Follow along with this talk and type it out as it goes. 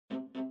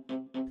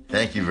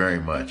thank you very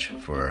much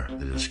for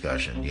the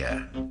discussion.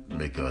 Yeah,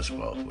 it goes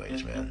both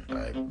ways, man.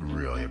 I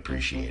really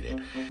appreciate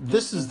it.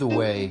 This is the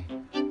way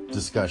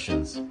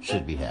discussions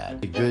should be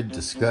had. A good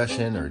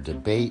discussion or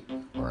debate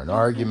or an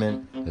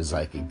argument is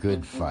like a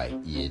good fight.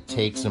 You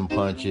take some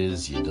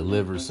punches, you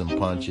deliver some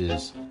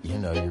punches, you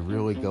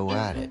really go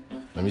at it.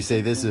 Let me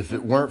say this, if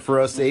it weren't for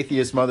us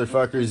atheist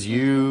motherfuckers,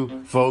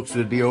 you folks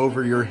would be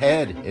over your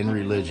head in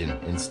religion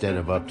instead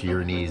of up to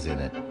your knees in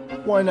it.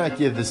 Why not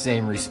give the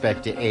same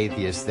respect to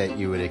atheists that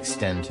you would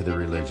extend to the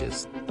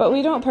religious? But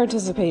we don't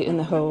participate in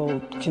the whole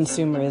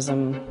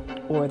consumerism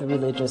or the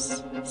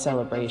religious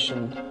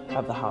celebration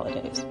of the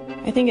holidays.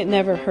 I think it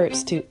never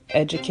hurts to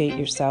educate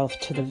yourself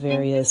to the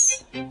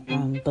various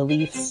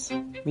beliefs,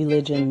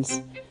 religions,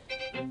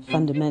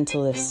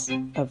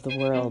 fundamentalists of the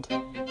world.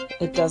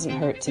 It doesn't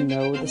hurt to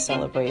know the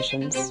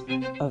celebrations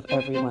of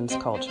everyone's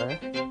culture.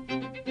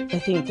 I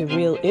think the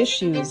real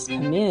issues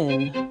come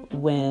in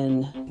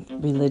when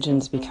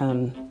religions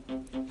become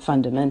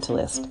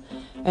fundamentalist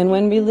and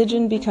when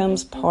religion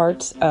becomes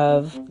part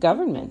of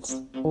governments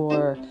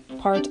or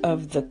part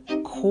of the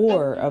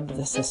core of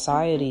the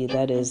society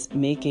that is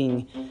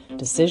making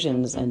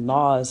decisions and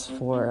laws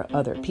for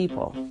other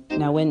people.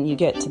 Now, when you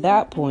get to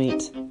that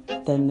point,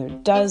 then there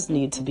does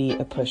need to be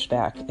a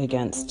pushback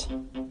against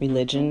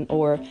religion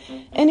or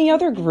any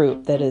other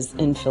group that is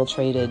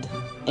infiltrated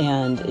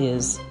and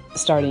is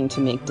starting to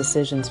make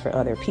decisions for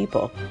other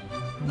people.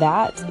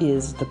 That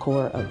is the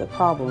core of the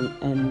problem,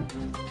 and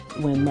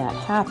when that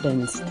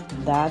happens,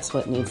 that's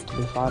what needs to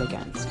be fought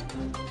against.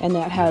 And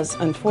that has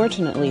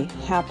unfortunately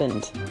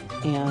happened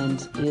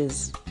and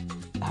is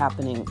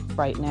happening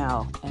right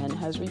now and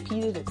has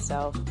repeated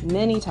itself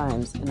many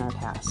times in our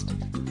past.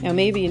 Now,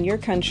 maybe in your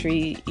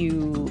country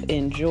you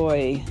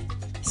enjoy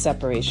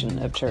separation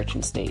of church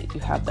and state. You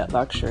have that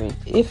luxury.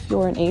 If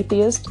you're an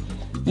atheist,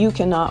 you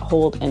cannot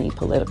hold any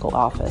political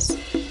office.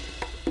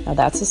 Now,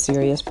 that's a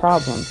serious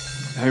problem.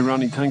 Hey,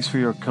 Ronnie, thanks for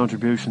your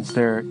contributions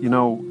there.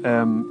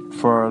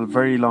 For a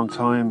very long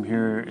time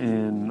here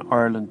in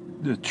Ireland,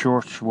 the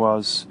church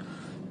was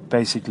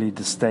basically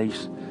the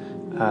state.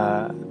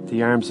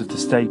 The arms of the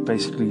state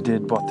basically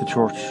did what the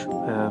church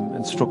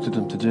instructed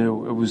them to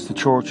do. It was the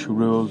church who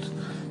ruled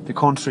the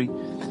country.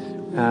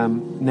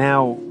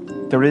 Now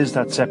there is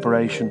that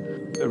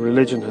separation.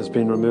 Religion has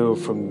been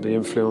removed from the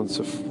influence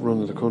of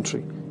running the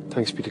country.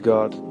 Thanks be to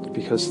God,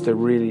 because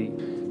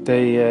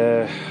they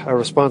are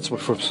responsible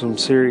for some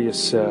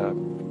serious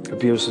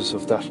abuses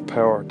of that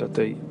power that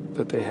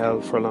they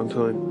held for a long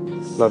time.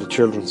 A lot of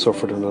children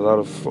suffered and a lot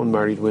of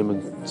unmarried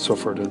women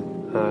suffered,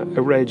 and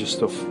outrageous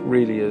stuff.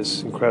 Really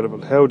is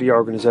incredible. How the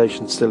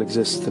organisation still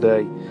exists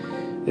today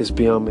is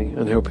beyond me,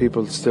 and how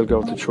people still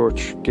go to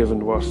church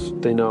given what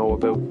they know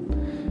about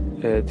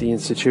the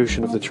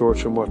institution of the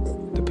church and what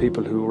the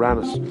people who ran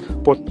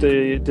it. But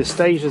the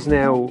state is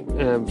now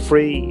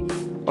free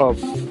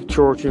of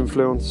church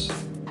influence.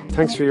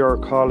 Thanks for your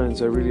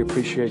call-ins. I really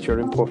appreciate your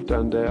input,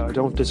 and I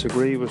don't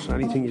disagree with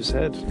anything you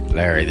said.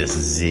 Larry, this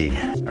is Z.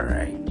 All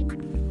right.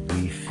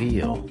 We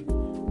feel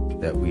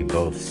that we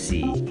both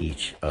see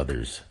each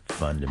other's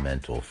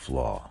fundamental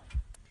flaw.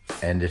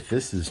 And if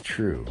this is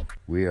true,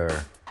 we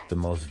are the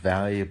most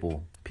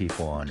valuable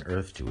people on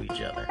earth to each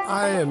other.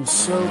 I am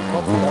so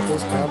pumped about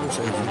this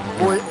conversation.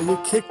 Boy, you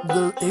kicked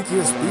the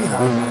atheist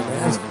behind my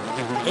man.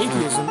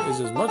 Atheism is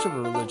as much of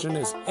a religion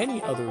as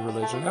any other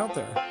religion out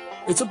there.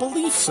 It's a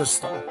belief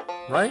system,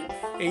 right?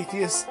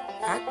 Atheist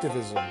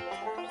activism.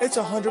 It's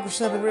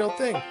 100% a real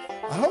thing.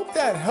 I hope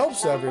that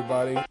helps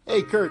everybody.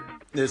 Hey, Kurt.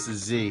 This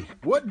is Z.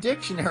 What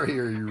dictionary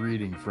are you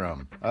reading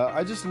from?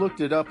 I just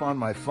looked it up on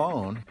my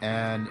phone,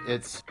 and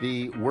it's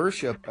the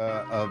worship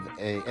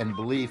and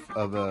belief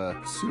of a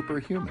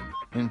superhuman,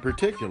 in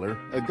particular,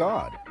 a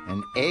god.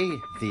 And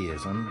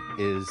atheism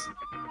is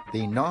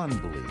the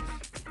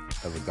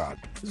non-belief of a god.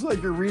 It's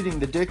like you're reading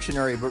the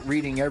dictionary, but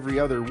reading every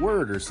other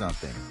word or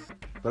something.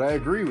 But I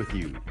agree with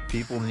you.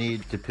 People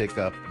need to pick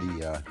up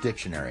the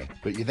dictionary.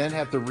 But you then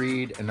have to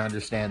read and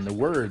understand the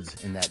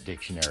words in that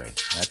dictionary.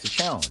 That's a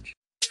challenge.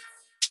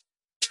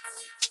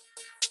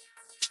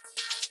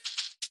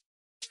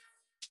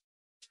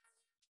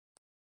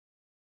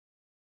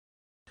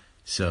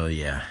 So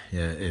yeah,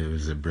 it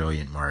was a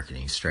brilliant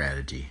marketing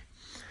strategy.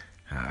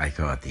 I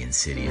call it the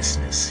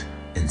insidiousness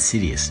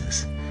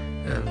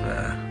of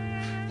the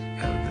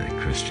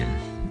Christian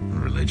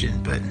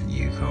religion, but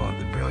you call it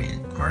the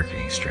brilliant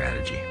marketing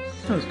strategy.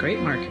 That was great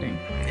marketing.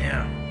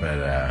 Yeah,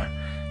 but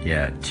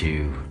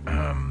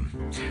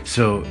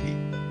so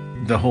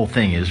the whole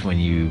thing is when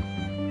you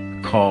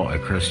call a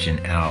Christian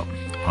out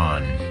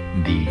on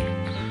the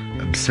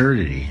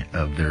absurdity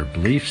of their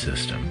belief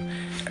system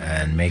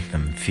and make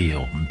them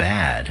feel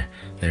bad,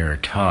 they are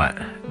taught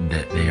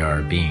that they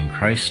are being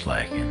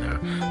Christ-like, and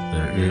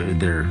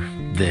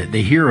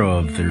the hero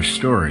of their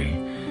story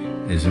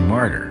is a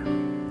martyr,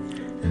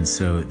 and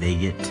so they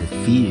get to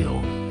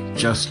feel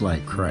just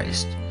like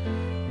Christ.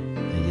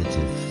 They get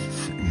to,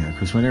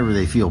 because whenever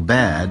they feel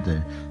bad,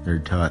 they're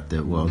taught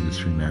that, well,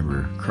 just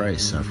remember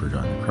Christ suffered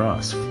on the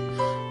cross.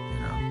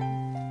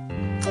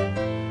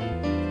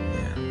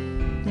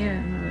 Yeah,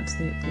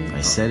 absolutely.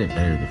 I said it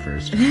better the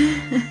first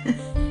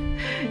time.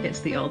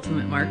 It's the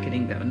ultimate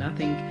marketing, though.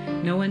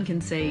 No one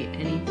can say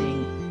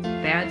anything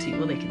bad to you.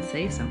 Well, they can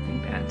say something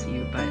bad to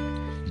you, but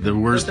The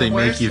worse they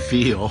make you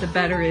feel. the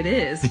better it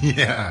is.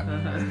 Yeah.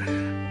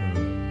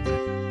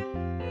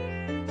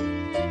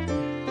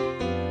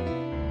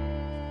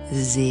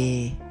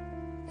 Z,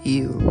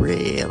 you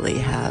really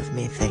have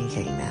me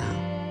thinking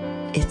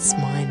now. It's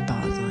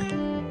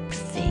mind-boggling.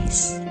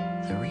 Face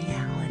the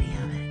reality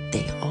of it.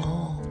 They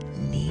all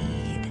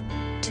need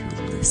to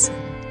listen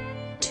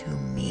to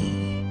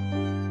me.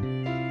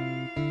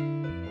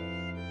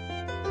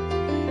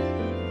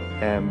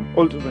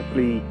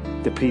 Ultimately,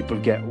 the people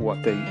get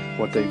what they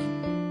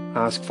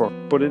ask for,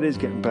 but it is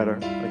getting better,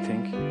 I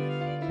think.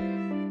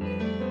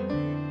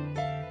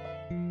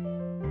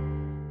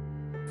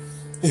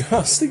 Yeah, I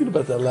was thinking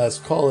about that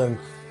last call, and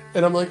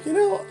I'm like,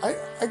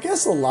 I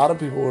guess a lot of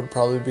people would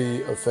probably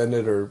be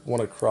offended or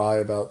want to cry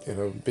about,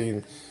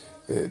 being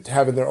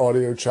having their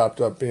audio chopped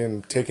up,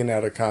 being taken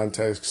out of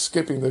context,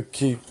 skipping the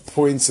key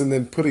points, and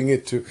then putting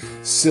it to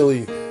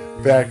silly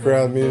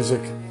background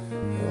music.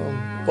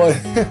 But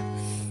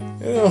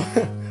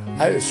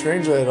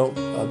strangely,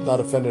 I'm not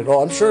offended at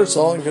all. I'm sure it's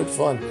all in good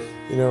fun.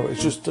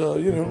 It's just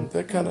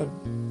that kind of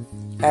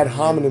ad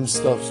hominem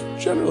stuff's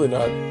generally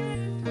not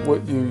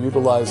what you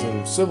utilize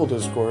in civil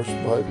discourse,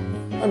 but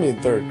I mean,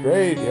 third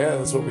grade, yeah,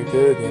 that's what we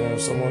did.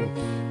 Someone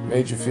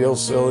made you feel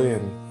silly,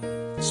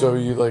 and so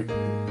you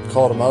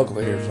called them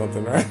ugly or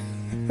something, right?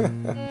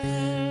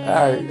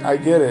 I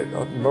get it.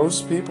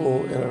 Most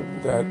people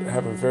that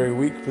have a very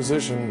weak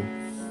position,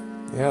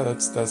 yeah,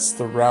 that's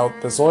the route.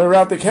 That's the only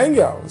route they can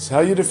go. It's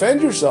how you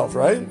defend yourself,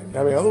 right?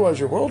 I mean, otherwise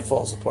your world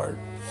falls apart.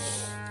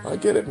 I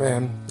get it,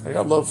 man. I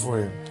got love for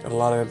you. Got a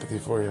lot of empathy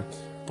for you,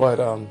 but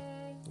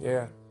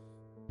yeah.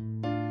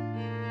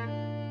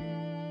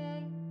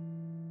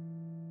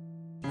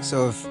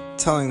 So if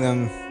telling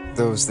them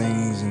those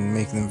things and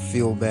making them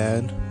feel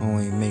bad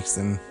only makes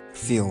them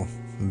feel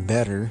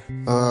better,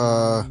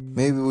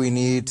 maybe we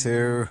need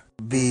to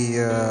be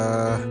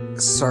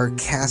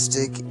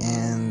sarcastic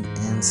and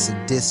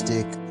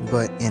sadistic,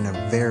 but in a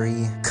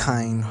very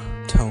kind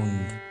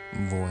toned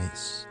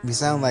voice. We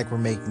sound like we're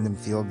making them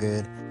feel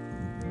good,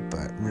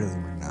 but really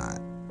we're not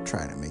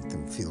trying to make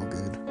them feel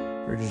good.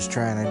 We're just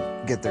trying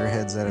to get their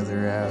heads out of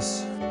their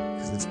ass,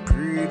 because it's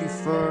pretty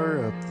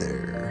far up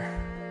there.